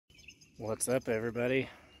What's up, everybody?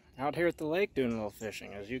 Out here at the lake doing a little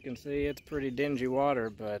fishing. As you can see, it's pretty dingy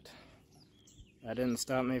water, but that didn't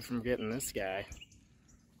stop me from getting this guy.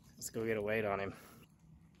 Let's go get a weight on him.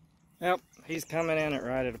 Yep, he's coming in at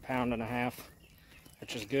right at 1.5 pounds,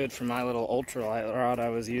 which is good for my little ultralight rod I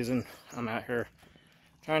was using. I'm out here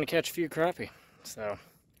trying to catch a few crappie. So,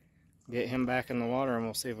 get him back in the water and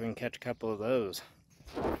we'll see if we can catch a couple of those.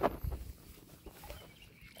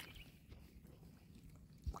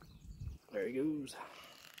 There he goes.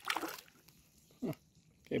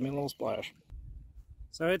 Gave me a little splash.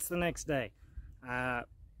 So it's the next day. Was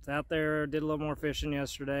out there, did a little more fishing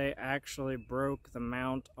yesterday. Actually broke the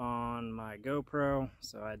mount on my GoPro,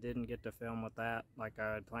 so I didn't get to film with that like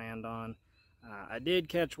I had planned on. I did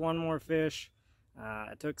catch one more fish.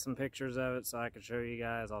 I took some pictures of it so I could show you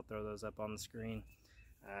guys. I'll throw those up on the screen.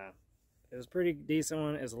 It was a pretty decent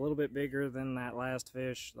one. It's a little bit bigger than that last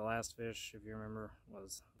fish. The last fish, if you remember,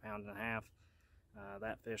 was 1.5 pounds.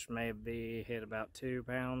 That fish maybe hit about 2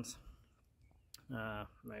 pounds,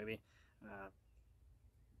 maybe.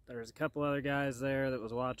 There's a couple other guys there that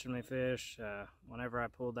was watching me fish. Whenever I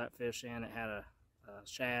pulled that fish in, it had a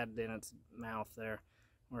shad in its mouth there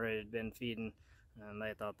where it had been feeding, and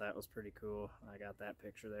they thought that was pretty cool. I got that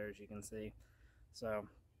picture there, as you can see. So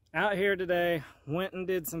out here today, went and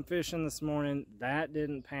did some fishing this morning. That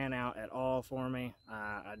didn't pan out at all for me.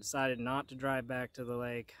 I decided not to drive back to the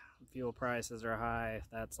lake. Fuel prices are high.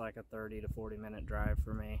 That's like a 30 to 40 minute drive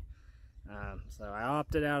for me. So I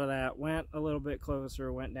opted out of that, went a little bit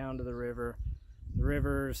closer, went down to the river. The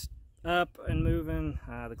river's up and moving,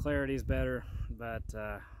 the clarity's better, but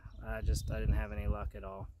I didn't have any luck at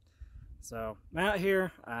all. So I'm out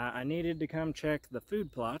here. I needed to come check the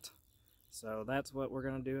food plot, so that's what we're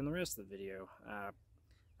going to do in the rest of the video. I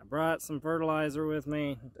brought some fertilizer with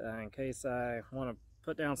me in case I want to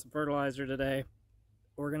put down some fertilizer today.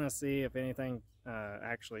 We're going to see if anything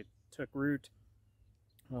actually took root.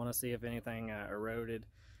 I want to see if anything eroded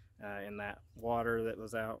in that water that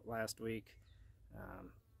was out last week.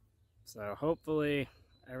 So hopefully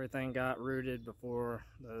everything got rooted before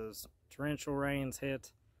those torrential rains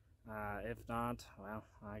hit. If not, well,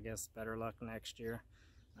 I guess better luck next year.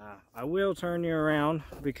 I will turn you around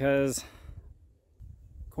because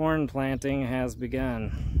corn planting has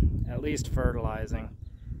begun, at least fertilizing.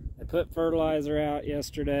 I put fertilizer out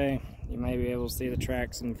yesterday. You may be able to see the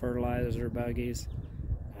tracks and fertilizer buggies.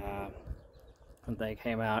 And they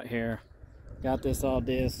came out here, got this all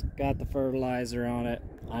disc, got the fertilizer on it.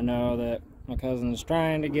 I know that my cousin's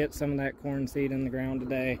trying to get some of that corn seed in the ground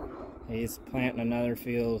today. He's planting another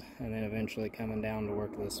field and then eventually coming down to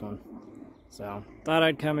work this one. So thought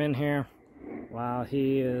I'd come in here while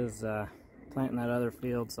he is planting that other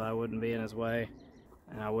field so I wouldn't be in his way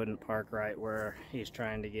and I wouldn't park right where he's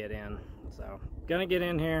trying to get in. So gonna get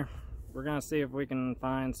in here. We're gonna see if we can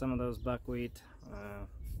find some of those buckwheat,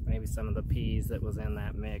 maybe some of the peas that was in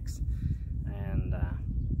that mix, and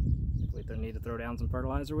if we need to throw down some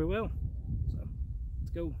fertilizer, we will. So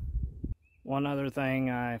let's go. One other thing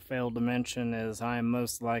I failed to mention is I am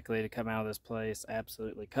most likely to come out of this place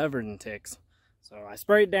absolutely covered in ticks. So I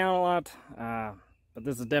sprayed down a lot, but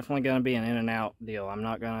this is definitely going to be an in and out deal. I'm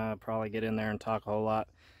not going to probably get in there and talk a whole lot.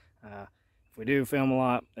 If we do film a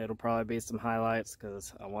lot, it'll probably be some highlights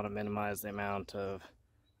because I want to minimize the amount of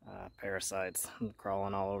parasites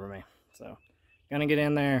crawling all over me. So gonna get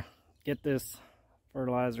in there, get this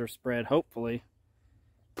fertilizer spread hopefully,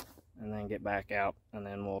 and then get back out, and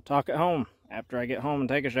then we'll talk at home after I get home and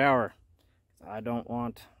take a shower. I don't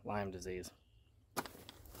want Lyme disease.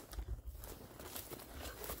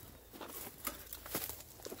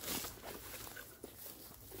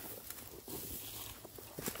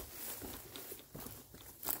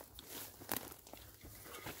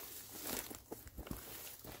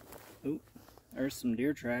 Oop, there's some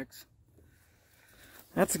deer tracks.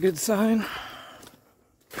 That's a good sign.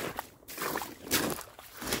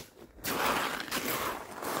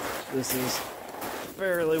 This is a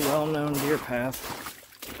fairly well-known deer path.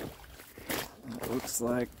 It looks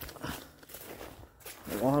like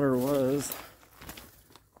the water was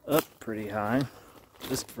up pretty high,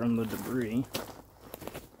 just from the debris.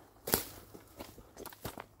 It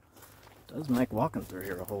does make walking through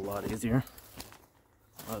here a whole lot easier.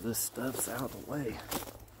 A lot of this stuff's out of the way.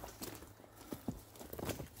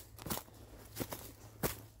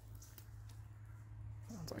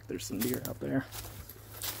 Sounds like there's some deer out there.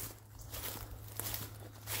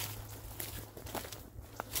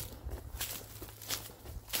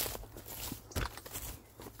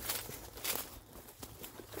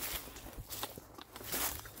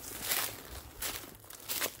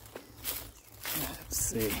 Let's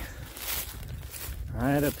see.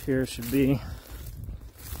 Right up here should be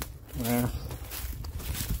where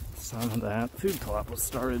some of that food plot was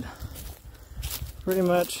started. Pretty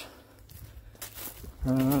much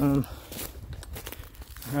right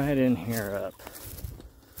in here up.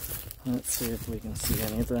 Let's see if we can see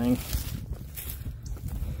anything.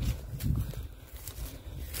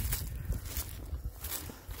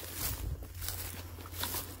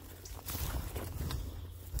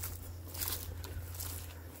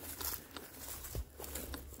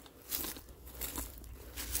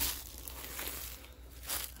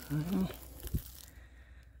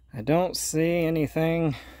 I don't see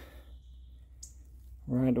anything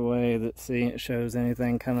right away that it shows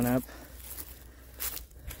anything coming up.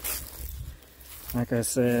 Like I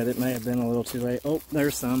said, it may have been a little too late. Oh,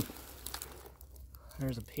 there's some.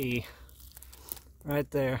 There's a pea right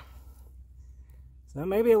there. So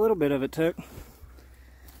maybe a little bit of it took.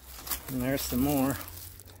 And there's some more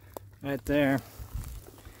right there.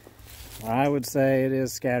 I would say it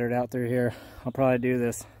is scattered out through here. I'll probably do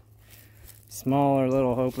this smaller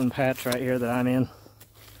little open patch right here that I'm in.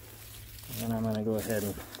 And I'm gonna go ahead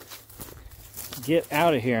and get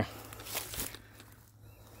out of here.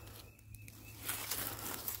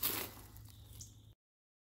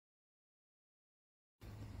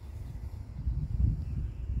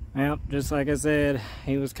 Well, just like I said,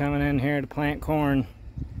 he was coming in here to plant corn,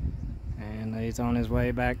 and he's on his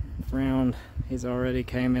way back around. He's already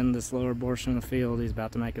came in this lower portion of the field. He's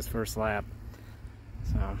about to make his first lap.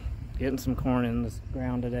 So, getting some corn in the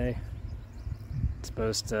ground today. It's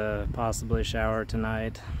supposed to possibly shower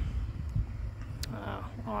tonight.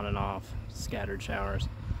 On and off, scattered showers.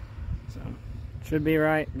 So, should be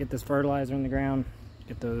right. Get this fertilizer in the ground.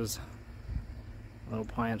 Get those little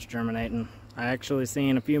plants germinating. I actually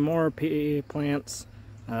seen a few more pea plants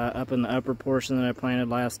up in the upper portion that I planted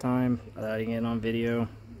last time. I didn't get on video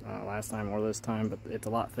last time or this time, but it's a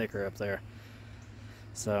lot thicker up there.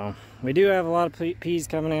 So we do have a lot of peas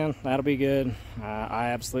coming in. That'll be good. I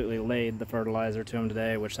absolutely laid the fertilizer to them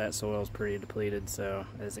today, which that soil is pretty depleted, so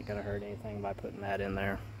it isn't going to hurt anything by putting that in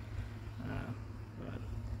there. But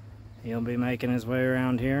he'll be making his way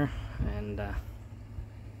around here, and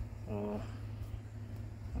we'll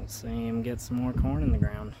see him get some more corn in the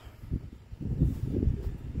ground.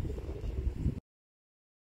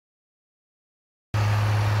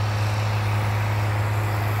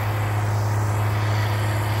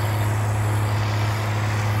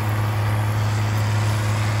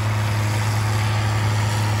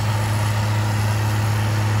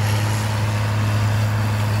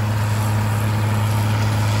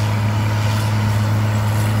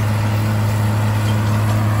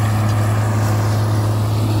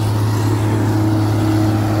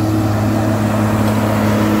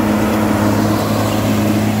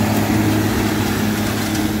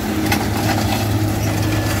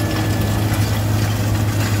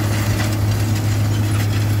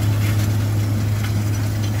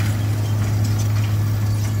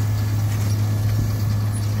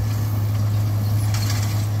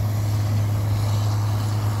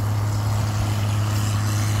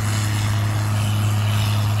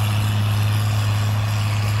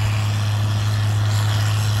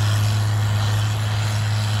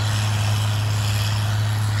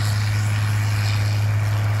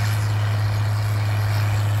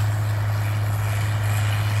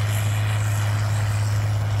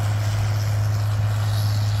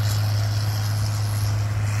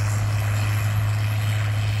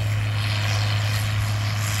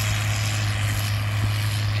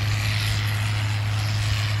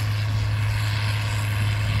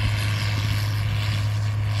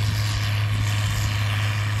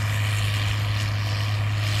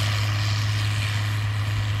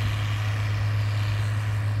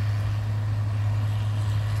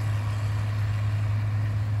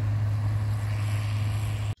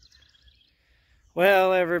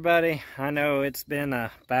 Well, everybody, I know it's been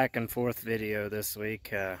a back and forth video this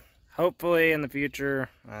week. Hopefully in the future,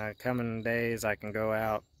 coming days, I can go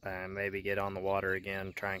out and maybe get on the water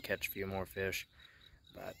again, try and catch a few more fish.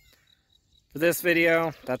 But for this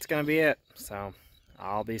video, that's going to be it. So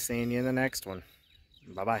I'll be seeing you in the next one.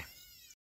 Bye-bye.